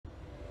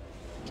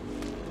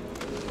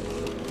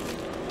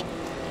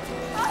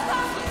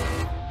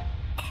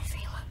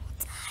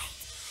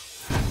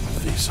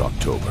this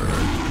October,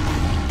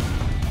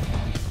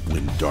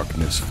 when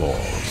darkness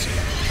falls,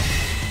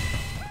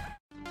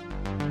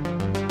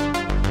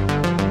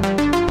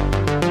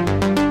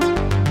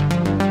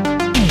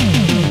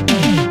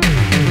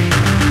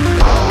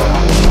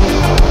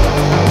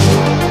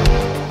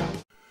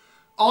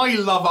 I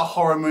love a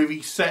horror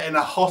movie set in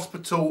a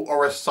hospital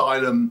or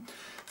asylum,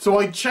 so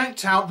I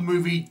checked out the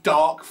movie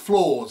Dark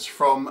Floors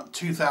from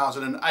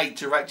 2008,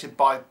 directed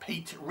by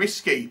Pete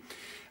Risky.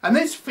 And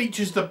this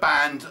features the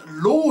band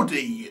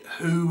Lordi,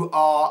 who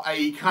are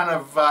a kind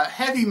of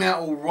heavy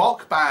metal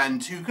rock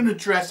band who kind of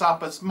dress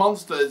up as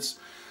monsters,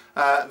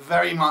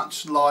 very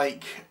much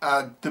like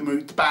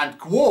the band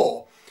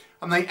Gwar.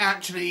 And they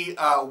actually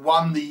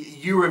won the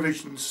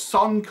Eurovision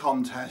Song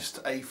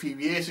Contest a few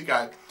years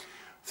ago.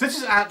 So this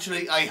is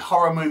actually a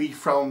horror movie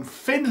from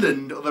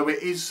Finland, although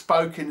it is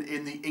spoken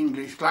in the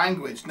English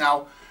language.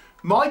 Now,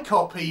 my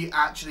copy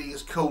actually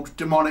is called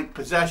Demonic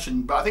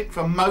Possession, but I think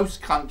for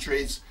most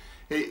countries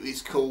it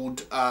is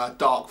called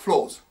Dark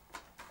Floors.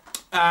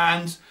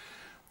 And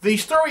the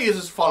story is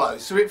as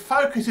follows. So it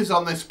focuses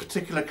on this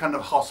particular kind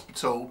of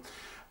hospital,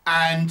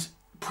 and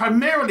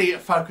primarily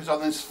it focuses on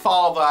this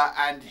father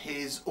and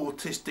his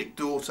autistic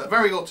daughter,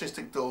 very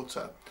autistic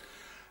daughter.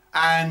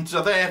 And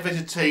they're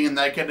visiting, and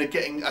they're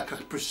getting a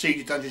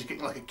procedure done, just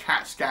getting like a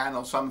CAT scan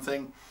or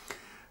something.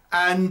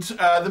 And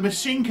the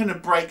machine kind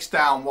of breaks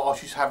down while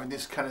she's having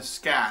this kind of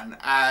scan.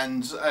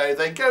 And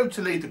they go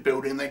to leave the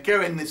building. They go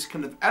in this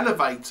kind of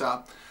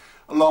elevator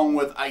along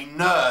with a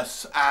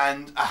nurse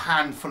and a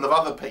handful of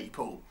other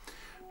people.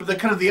 But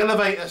the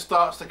elevator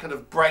starts to kind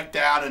of break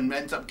down and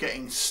ends up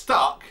getting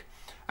stuck.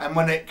 And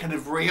when it kind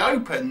of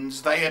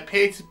reopens, they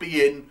appear to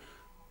be in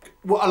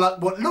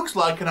what looks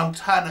like an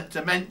alternate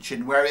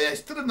dimension, where they're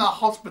still in the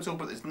hospital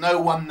but there's no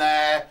one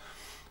there.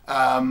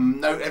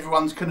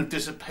 Everyone's kind of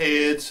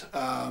disappeared,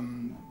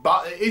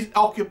 but it is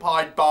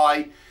occupied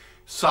by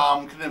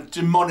some kind of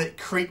demonic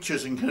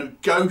creatures and kind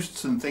of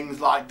ghosts and things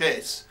like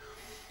this.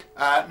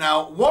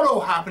 Now, what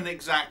will happen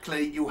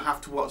exactly, you'll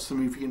have to watch the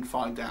movie and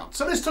find out.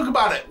 So let's talk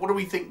about it. What do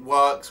we think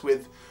works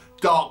with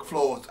Dark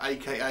Floors,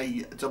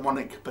 aka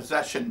Demonic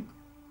Possession?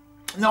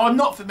 Now, I'm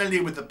not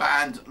familiar with the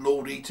band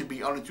Lordi, to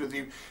be honest with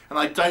you, and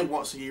I don't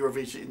watch the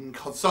Eurovision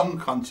Song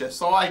Contest,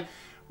 so I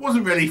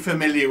wasn't really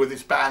familiar with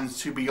this band,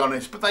 to be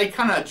honest. But they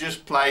kind of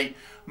just play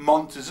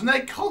monsters, and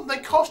their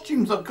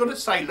costumes, I've got to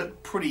say,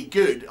 look pretty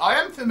good.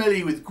 I am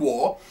familiar with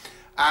Gwar,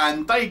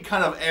 and they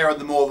kind of err on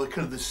the more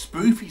kind of the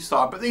spoofy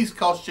side, but these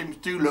costumes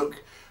do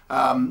look,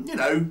 you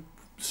know,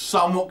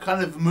 somewhat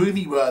kind of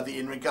movie-worthy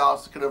in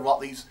regards to kind of like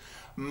these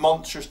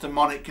monstrous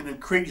demonic kind of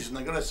creatures. And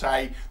I've got to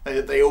say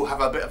that they all have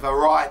a bit of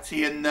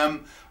variety in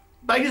them.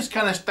 They just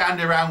kind of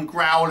stand around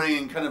growling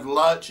and kind of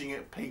lurching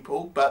at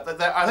people, but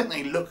I think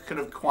they look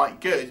kind of quite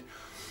good.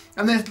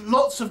 And there's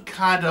lots of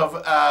kind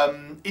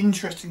of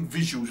interesting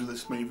visuals of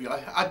this movie.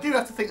 I do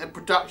have to think the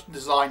production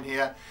design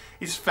here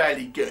is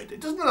fairly good. It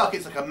doesn't look like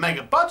it's like a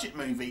mega budget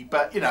movie,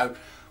 but you know,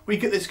 we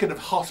get this kind of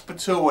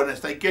hospital, and as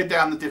they go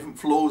down the different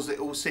floors, it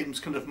all seems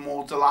kind of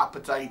more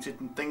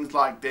dilapidated and things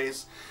like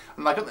this.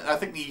 And like, I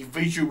think the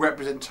visual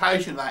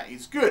representation of that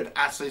is good,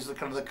 as is the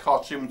kind of the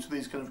costumes of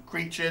these kind of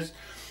creatures.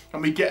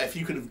 And we get a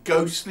few kind of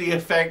ghostly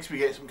effects, we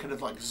get some kind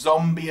of like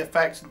zombie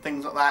effects and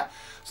things like that.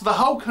 So the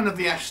whole kind of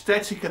the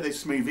aesthetic of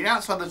this movie,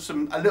 outside of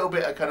a little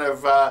bit of kind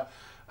of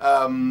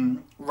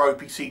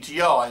ropey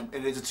CGI,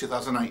 it is a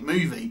 2008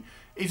 movie,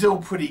 is all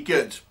pretty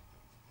good.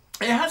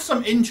 It has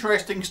some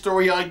interesting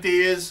story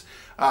ideas.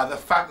 The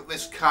fact that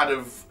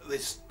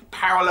this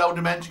parallel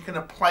dimension kind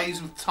of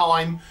plays with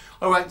time.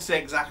 I won't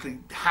say exactly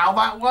how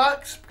that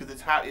works,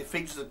 because it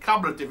features a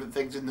couple of different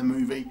things in the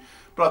movie.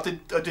 But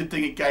I did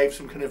think it gave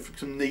some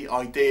neat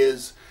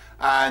ideas.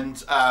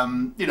 And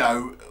you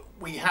know,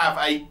 we have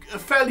a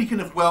fairly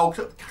kind of well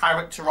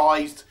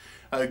characterized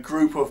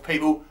group of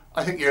people.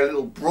 I think they're a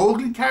little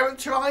broadly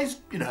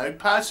characterized, you know,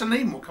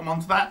 personally, and we'll come on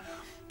to that.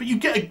 But you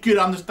get a good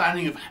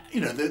understanding of, you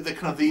know,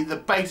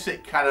 the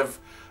basic kind of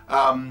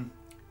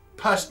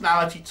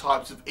personality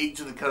types of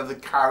each of the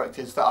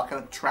characters that are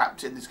kind of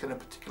trapped in this kind of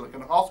particular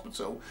kind of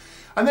hospital.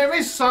 And there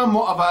is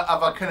somewhat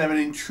of a kind of an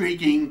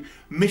intriguing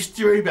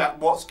mystery about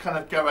what's kind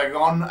of going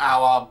on.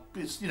 Our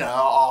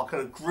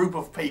kind of group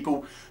of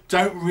people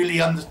don't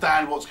really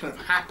understand what's kind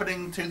of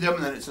happening to them,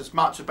 and then it's as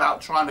much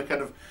about trying to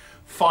kind of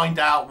find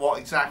out what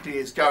exactly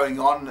is going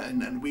on,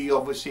 and we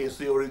obviously as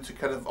the audience are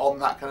kind of on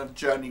that kind of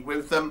journey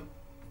with them.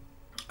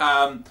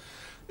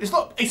 It's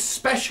not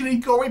especially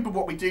gory, but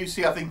what we do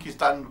see, I think, is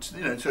done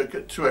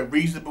to a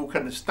reasonable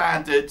kind of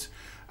standard.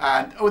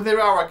 And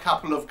there are a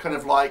couple of kind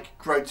of like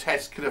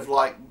grotesque kind of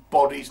like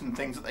bodies and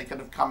things that they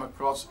kind of come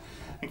across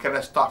and kind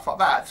of stuff like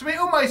that. So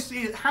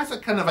it has a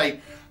kind of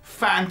a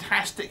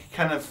fantastic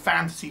kind of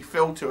fantasy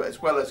feel to it,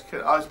 as well as,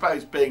 I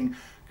suppose, being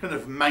kind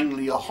of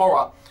mainly a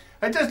horror.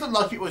 It does look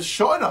like it was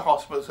shot in a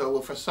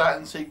hospital for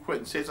certain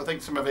sequences. I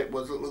think some of it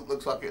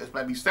looks like it was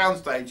maybe sound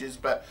stages,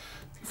 but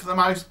for the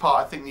most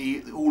part, I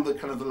think all the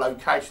kind of the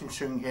location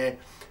shooting here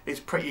is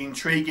pretty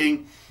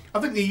intriguing. I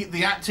think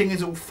the acting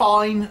is all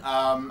fine.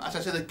 As I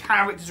said, the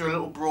characters are a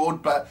little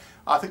broad, but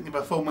I think the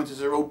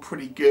performances are all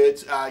pretty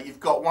good. You've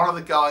got one of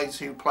the guys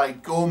who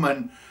played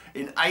Gorman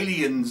in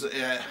Aliens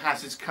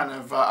has this kind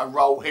of a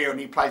role here, and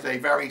he plays a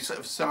very sort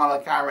of similar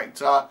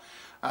character.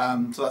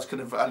 So that's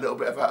kind of a little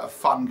bit of a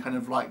fun kind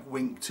of like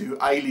wink to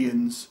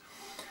Aliens.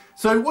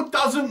 So what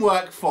doesn't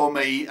work for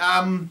me,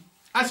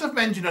 as I've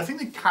mentioned, I think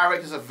the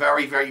characters are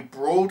very, very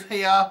broad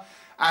here.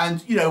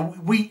 And, you know,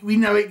 we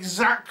know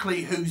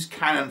exactly who's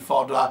cannon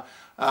fodder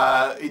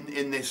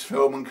in this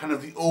film and kind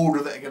of the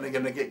order that are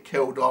going to get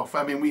killed off.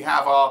 I mean, we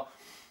have our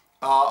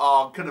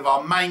kind of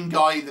our main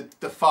guy,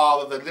 the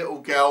father, the little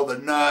girl, the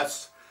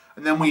nurse,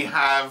 and then we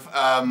have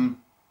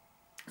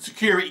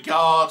security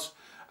guards,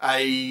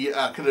 a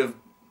kind of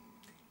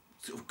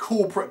sort of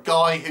corporate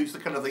guy who's the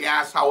kind of the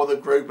asshole of the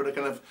group, and a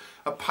kind of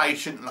a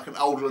patient, like an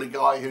elderly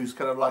guy who's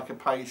kind of like a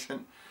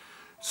patient.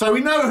 So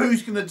we know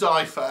who's going to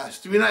die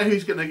first, we know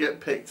who's going to get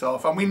picked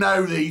off, and we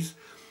know these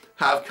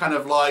have kind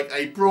of like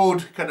a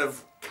broad kind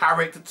of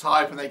character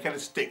type and they kind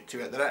of stick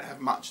to it. They don't have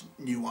much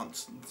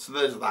nuance, so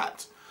there's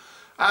that.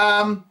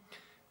 I've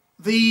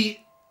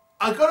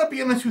got to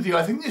be honest with you,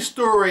 I think this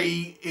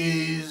story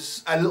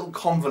is a little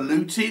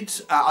convoluted.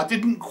 I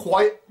didn't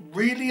quite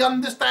really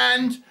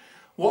understand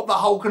what the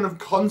whole kind of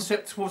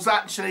concept was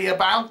actually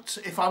about,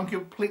 if I'm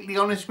completely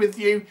honest with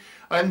you.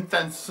 I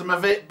understand some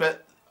of it,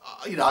 but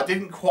you know, I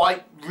didn't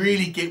quite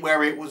really get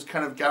where it was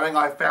kind of going.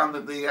 I found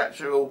that the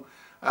actual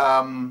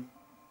some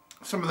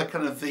of the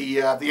kind of the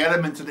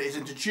elements that it is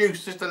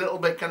introduced just a little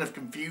bit kind of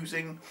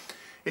confusing,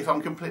 if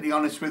I'm completely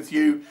honest with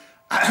you.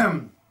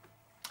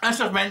 As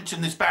I've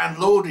mentioned, this band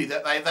Lordy,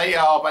 that they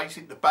are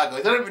basically the bad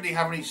guys. They don't really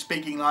have any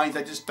speaking lines.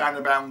 They just stand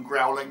around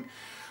growling.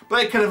 But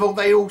they kind of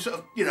they all sort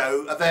of, you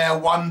know, are there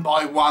one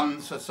by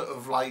one to sort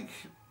of like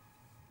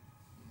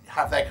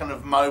have their kind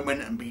of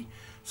moment and be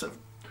sort of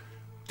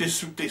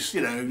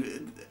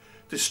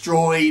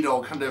destroyed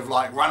or kind of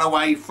like run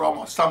away from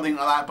or something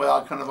like that by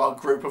our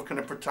group of kind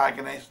of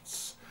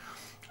protagonists.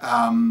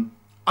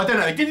 I don't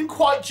know, it didn't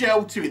quite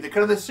gel to it, the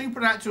kind of the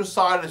supernatural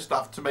side of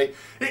stuff to me.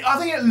 I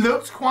think it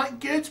looked quite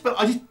good, but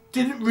I just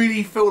didn't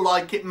really feel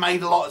like it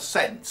made a lot of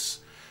sense,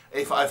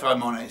 if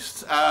I'm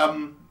honest.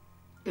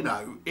 You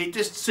know, it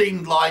just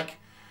seemed like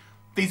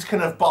these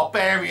kind of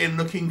barbarian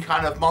looking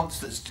kind of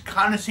monsters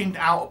kind of seemed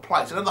out of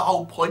place. I know the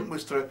whole point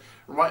was to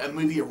write a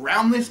movie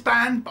around this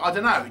band, but I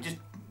don't know,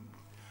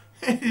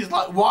 it's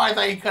like, why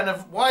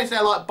is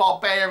there like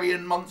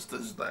barbarian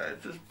monsters there?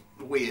 It's just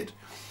weird.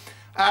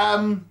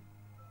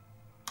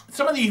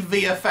 Some of the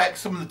VFX,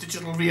 some of the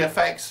digital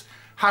VFX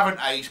haven't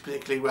aged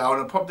particularly well,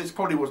 and this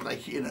probably wasn't a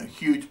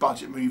huge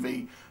budget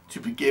movie to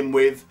begin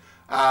with.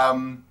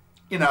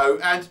 You know,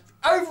 and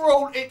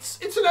overall it's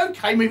an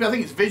okay movie. I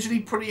think it's visually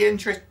pretty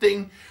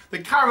interesting. The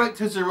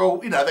characters are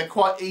all, you know, they're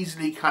quite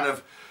easily kind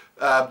of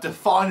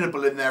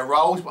definable in their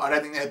roles, but I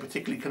don't think they're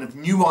particularly kind of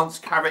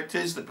nuanced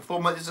characters. The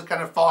performances are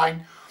kind of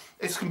fine.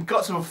 It's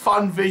got some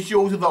fun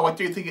visuals, although I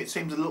do think it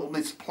seems a little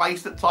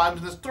misplaced at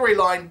times. And the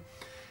storyline,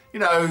 you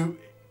know,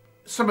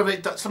 some of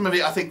it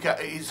I think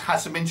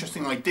has some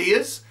interesting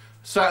ideas.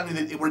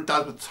 Certainly what it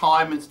does with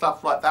time and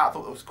stuff like that, I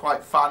thought it was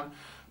quite fun.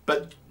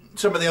 But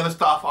some of the other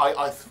stuff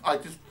I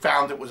just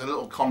found it was a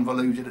little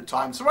convoluted at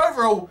times. So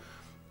overall,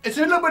 it's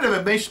a little bit of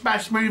a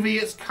mishmash movie.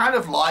 It's kind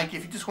of like,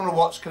 if you just want to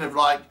watch kind of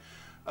like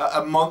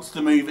a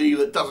monster movie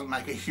that doesn't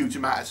make a huge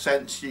amount of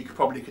sense, you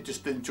could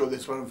just enjoy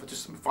this one for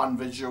just some fun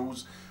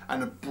visuals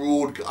and a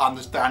broad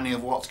understanding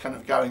of what's kind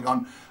of going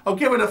on. I'll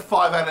give it a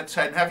 5 out of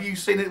 10. Have you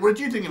seen it? What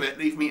did you think of it?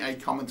 Leave me a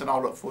comment and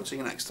I'll look forward to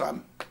seeing you next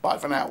time. Bye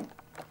for now.